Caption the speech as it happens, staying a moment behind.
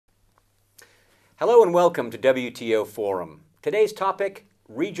Hello and welcome to WTO Forum. Today's topic,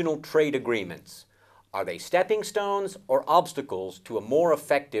 regional trade agreements. Are they stepping stones or obstacles to a more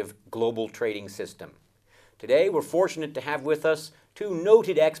effective global trading system? Today we're fortunate to have with us two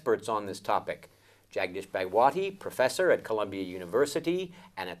noted experts on this topic. Jagdish Bhagwati, professor at Columbia University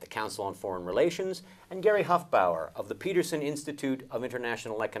and at the Council on Foreign Relations, and Gary Hufbauer of the Peterson Institute of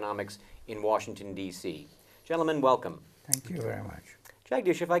International Economics in Washington, D.C. Gentlemen, welcome. Thank you very much.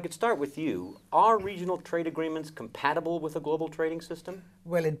 Jagdish, if I could start with you, are regional trade agreements compatible with a global trading system?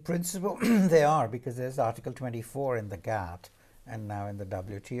 Well, in principle, they are, because there's Article 24 in the GATT and now in the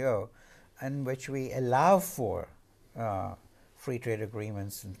WTO, in which we allow for free trade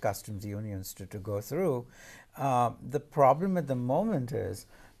agreements and customs unions to go through. The problem at the moment is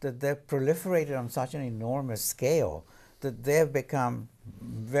that they've proliferated on such an enormous scale that they've become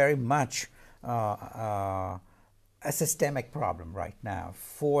very much a systemic problem right now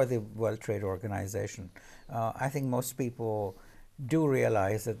for the World Trade Organization. I think most people do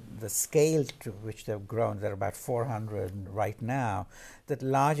realize that the scale to which they've grown, they're about 400 right now, that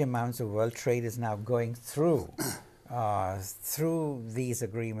large amounts of world trade is now going through these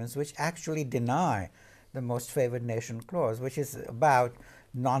agreements, which actually deny the most favored nation clause, which is about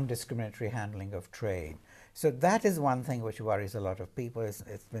non-discriminatory handling of trade. So that is one thing which worries a lot of people. It's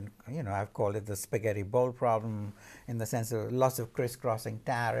been, I've called it the spaghetti bowl problem, in the sense of lots of crisscrossing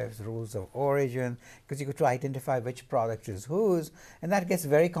tariffs, rules of origin, because you could try to identify which product is whose, and that gets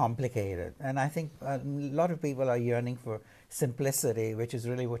very complicated. And I think a lot of people are yearning for simplicity, which is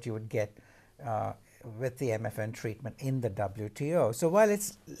really what you would get with the MFN treatment in the WTO. So while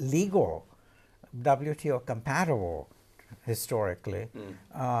it's legal, WTO compatible historically,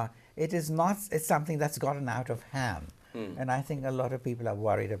 it is not, it's something that's gotten out of hand. And I think a lot of people are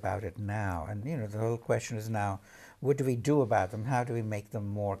worried about it now. And, the whole question is now, what do we do about them? How do we make them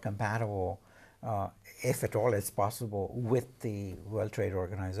more compatible, if at all it's possible, with the World Trade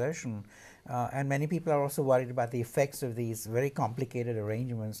Organization? And many people are also worried about the effects of these very complicated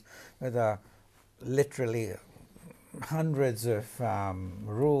arrangements with literally hundreds of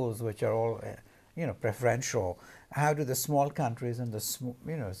rules which are all, preferential. How do the small countries and the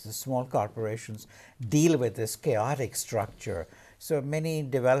small corporations deal with this chaotic structure? So many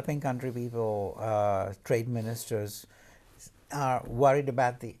developing country people, trade ministers, are worried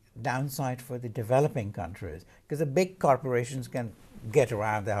about the downside for the developing countries, because the big corporations can get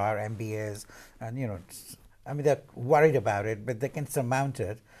around. There are MBAs, and they're worried about it, but they can surmount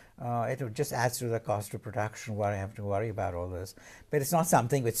it. It just adds to the cost of production where I have to worry about all this. But it's not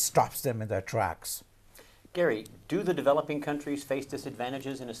something which stops them in their tracks. Gary, do the developing countries face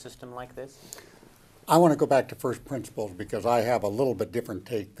disadvantages in a system like this? I want to go back to first principles because I have a little bit different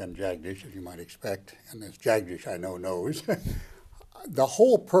take than Jagdish, as you might expect, and as Jagdish I know knows. The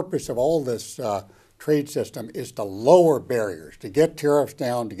whole purpose of all this trade system is to lower barriers, to get tariffs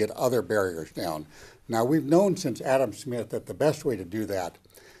down, to get other barriers down. Now, we've known since Adam Smith that the best way to do that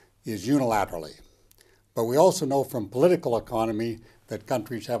is unilaterally. But we also know from political economy that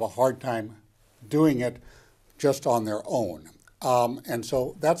countries have a hard time doing it just on their own. And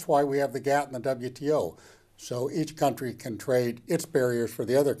so that's why we have the GATT and the WTO. So each country can trade its barriers for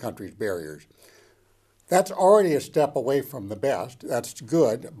the other country's barriers. That's already a step away from the best. That's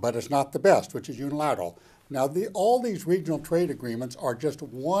good, but it's not the best, which is unilateral. Now, all these regional trade agreements are just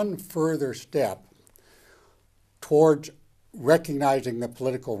one further step towards recognizing the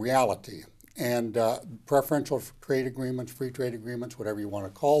political reality. And preferential trade agreements, free trade agreements, whatever you want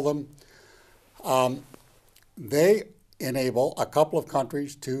to call them, they enable a couple of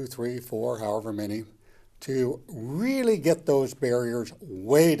countries, 2, 3, 4, however many, to really get those barriers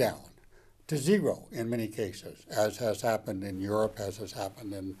way down to zero in many cases, as has happened in Europe, as has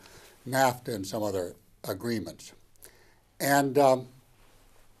happened in NAFTA and some other agreements. And,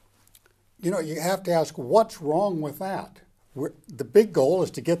 you have to ask, what's wrong with that? The big goal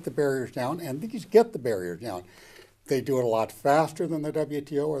is to get the barriers down, and these get the barriers down. They do it a lot faster than the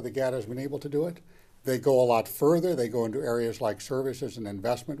WTO or the GATT has been able to do it. They go a lot further. They go into areas like services and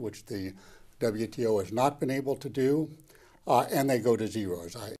investment, which the WTO has not been able to do. And they go to zero,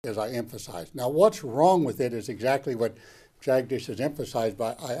 as I emphasized. Now, what's wrong with it is exactly what Jagdish has emphasized,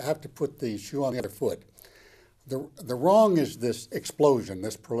 but I have to put the shoe on the other foot. The wrong is this explosion,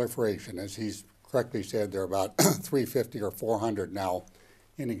 this proliferation. As he's correctly said, there are about 350 or 400 now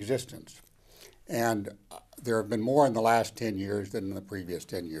in existence. And there have been more in the last 10 years than in the previous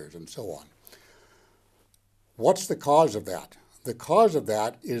 10 years, and so on. What's the cause of that? The cause of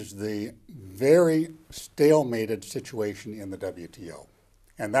that is the very stalemated situation in the WTO.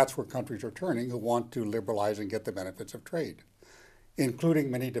 And that's where countries are turning who want to liberalize and get the benefits of trade. including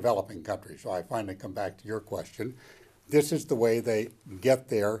many developing countries. So I finally come back to your question. This is the way they get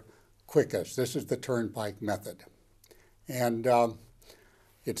there quickest. This is the turnpike method. And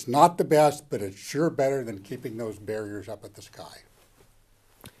it's not the best, but it's sure better than keeping those barriers up at the sky.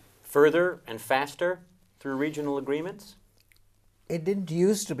 Further and faster through regional agreements? It didn't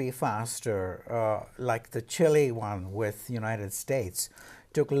used to be faster, like the Chile one with the United States.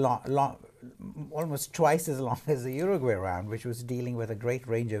 Took almost twice as long as the Uruguay round, which was dealing with a great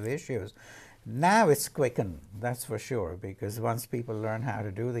range of issues. Now it's quickened, that's for sure, because once people learn how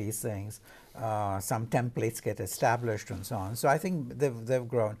to do these things, some templates get established and so on. So I think they've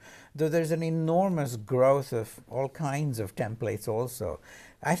grown. Though there's an enormous growth of all kinds of templates also.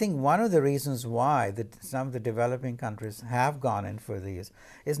 I think one of the reasons why some of the developing countries have gone in for these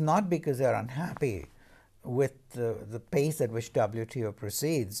is not because they're unhappy with the pace at which WTO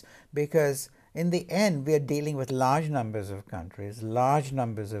proceeds, because in the end we are dealing with large numbers of countries, large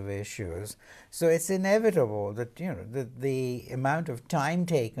numbers of issues, so it's inevitable that the amount of time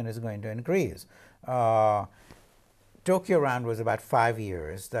taken is going to increase. Tokyo round was about 5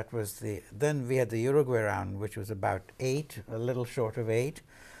 years. That was then we had the Uruguay round, which was about 8, a little short of 8.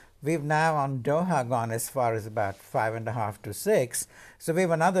 We've now on Doha gone as far as about 5.5 to 6. So we have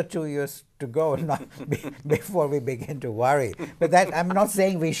another 2 years to go before we begin to worry. But that I'm not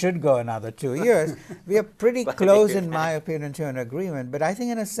saying we should go another 2 years. We are pretty close, in my opinion, to an agreement. But I think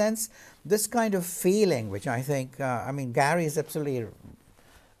in a sense, this kind of feeling, which I think, Gary is absolutely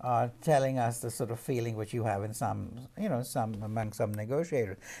telling us the sort of feeling which you have in among some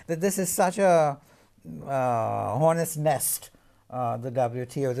negotiators, that this is such a hornet's nest, the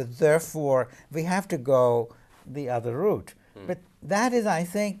WTO, that therefore we have to go the other route. But that is, I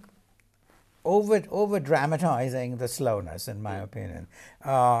think, over dramatizing the slowness, in my opinion.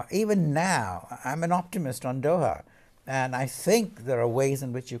 Even now, I'm an optimist on Doha, and I think there are ways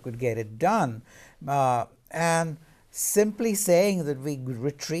in which you could get it done. And simply saying that we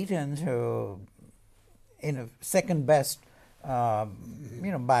retreat into second best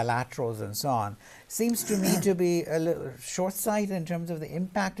bilaterals and so on seems to me to be a little short-sighted in terms of the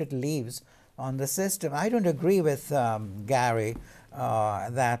impact it leaves on the system. I don't agree with Gary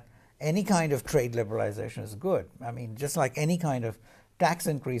that any kind of trade liberalization is good. I mean, just like any kind of tax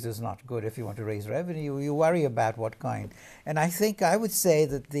increase is not good if you want to raise revenue, you worry about what kind. And I think I would say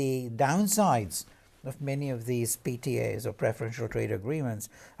that the downsides of many of these PTAs or preferential trade agreements,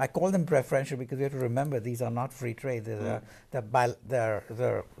 I call them preferential because we have to remember these are not free trade. They're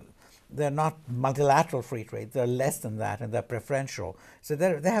not multilateral free trade. They're less than that, and they're preferential. So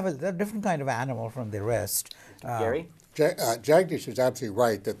they're a different kind of animal from the rest. Gary? Jagdish is absolutely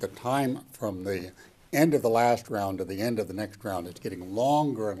right that the time from the end of the last round to the end of the next round is getting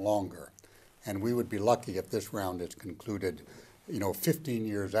longer and longer. And we would be lucky if this round is concluded 15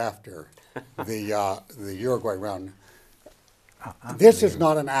 years after the Uruguay round. This is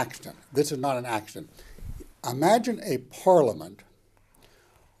not an accident. This is not an accident. Imagine a parliament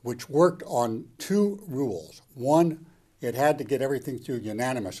which worked on 2 rules. 1, it had to get everything through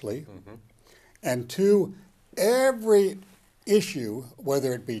unanimously. And 2, every issue,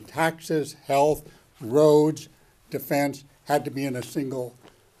 whether it be taxes, health, roads, defense, had to be in a single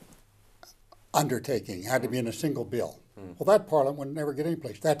undertaking, had to be in a single bill. Well, that parliament would never get any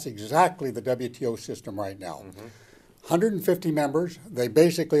place. That's exactly the WTO system right now. 150 members, they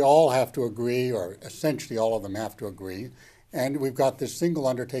basically all have to agree, or essentially all of them have to agree. And we've got this single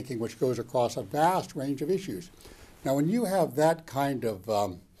undertaking which goes across a vast range of issues. Now, when you have that kind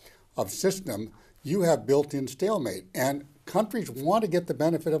of system, you have built-in stalemate. And countries want to get the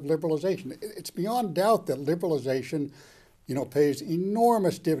benefit of liberalization. It's beyond doubt that liberalization pays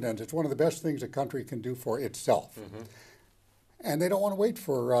enormous dividends. It's one of the best things a country can do for itself. And they don't want to wait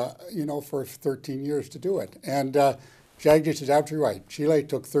for 13 years to do it. And Jagdish is absolutely right. Chile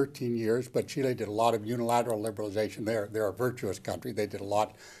took 13 years, but Chile did a lot of unilateral liberalization. They're a virtuous country. They did a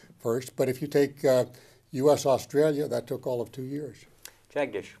lot first. But if you take U.S., Australia, that took all of 2 years.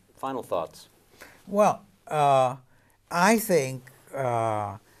 Jagdish, final thoughts. Well, I think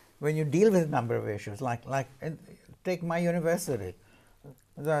when you deal with a number of issues, like take my university,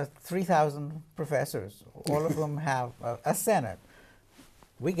 there are 3,000 professors. All of them have a Senate.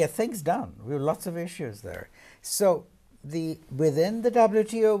 We get things done. We have lots of issues there. So within the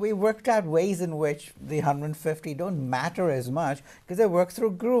WTO, we worked out ways in which the 150 don't matter as much because they work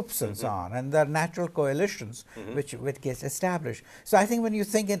through groups and so on, and there are natural coalitions which gets established. So I think when you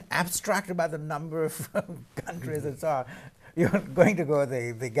think in abstract about the number of countries and so on, you're going to go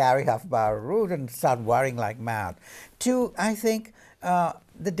the Gary Hufbauer route and start worrying like mad. 2, I think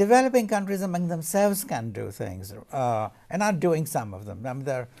the developing countries among themselves can do things, and are doing some of them. I mean,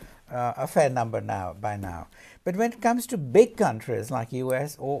 there are a fair number now, by now. But when it comes to big countries like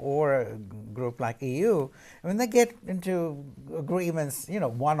US or a group like EU, when they get into agreements,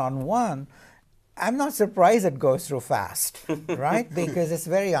 one-on-one, I'm not surprised it goes through fast, right? Because it's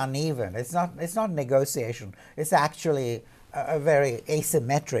very uneven. It's not negotiation. It's actually a very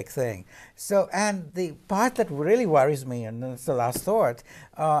asymmetric thing. So, and the part that really worries me, and it's the last thought,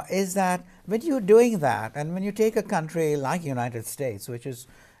 is that when you're doing that, and when you take a country like United States, which is,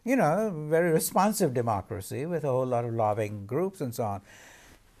 a very responsive democracy with a whole lot of lobbying groups and so on,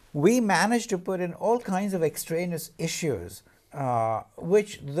 we managed to put in all kinds of extraneous issues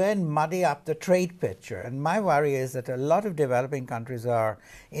which then muddy up the trade picture. And my worry is that a lot of developing countries are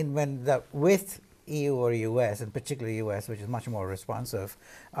with EU or US, and particularly US, which is much more responsive,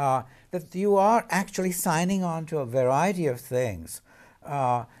 that you are actually signing on to a variety of things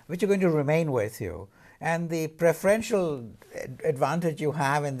which are going to remain with you. And the preferential advantage you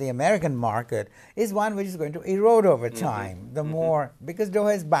have in the American market is one which is going to erode over time. The more, because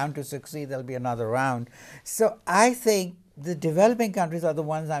Doha is bound to succeed, there'll be another round. So I think the developing countries are the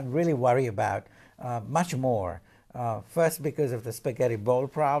ones I'm really worried about much more. First, because of the spaghetti bowl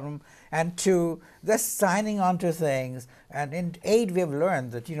problem, and two, they're signing on to things. And in aid, we've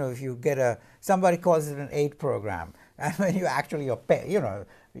learned that, if you get somebody calls it an aid program, and when you actually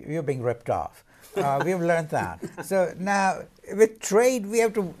you're being ripped off. We've learned that. So now with trade, we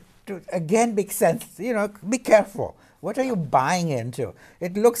have to again be be careful. What are you buying into?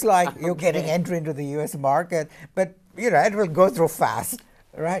 It looks like you're getting entry into the U.S. market, but it will go through fast,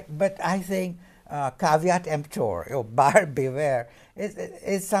 right? But I think caveat emptor, buyer beware,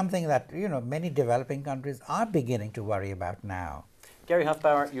 is something that many developing countries are beginning to worry about now. Gary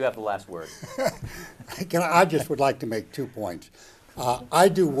Hufbauer, you have the last word. I just would like to make 2 points. I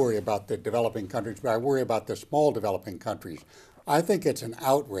do worry about the developing countries, but I worry about the small developing countries. I think it's an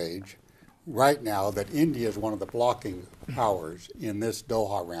outrage right now that India is one of the blocking powers in this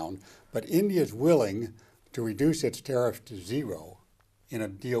Doha round, but India is willing to reduce its tariffs to 0 in a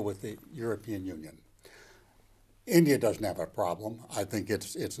deal with the European Union. India doesn't have a problem. I think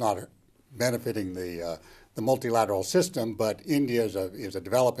it's not benefiting the multilateral system, but India is a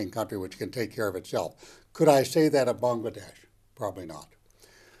developing country which can take care of itself. Could I say that of Bangladesh? Probably not.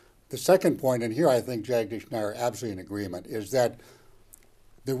 The second point, and here I think Jagdish and I are absolutely in agreement, is that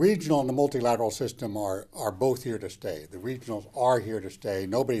the regional and the multilateral system are both here to stay. The regionals are here to stay.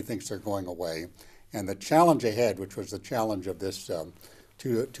 Nobody thinks they're going away. And the challenge ahead, which was the challenge of this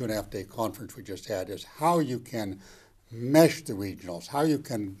 2.5 day conference we just had, is how you can mesh the regionals, how you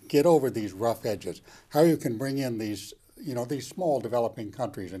can get over these rough edges, how you can bring in these small developing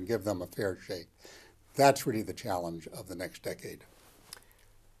countries and give them a fair shake. That's really the challenge of the next decade.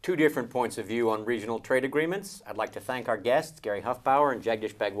 2 different points of view on regional trade agreements. I'd like to thank our guests, Gary Hufbauer and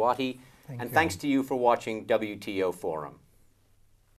Jagdish Bhagwati, and thanks to you for watching WTO Forum.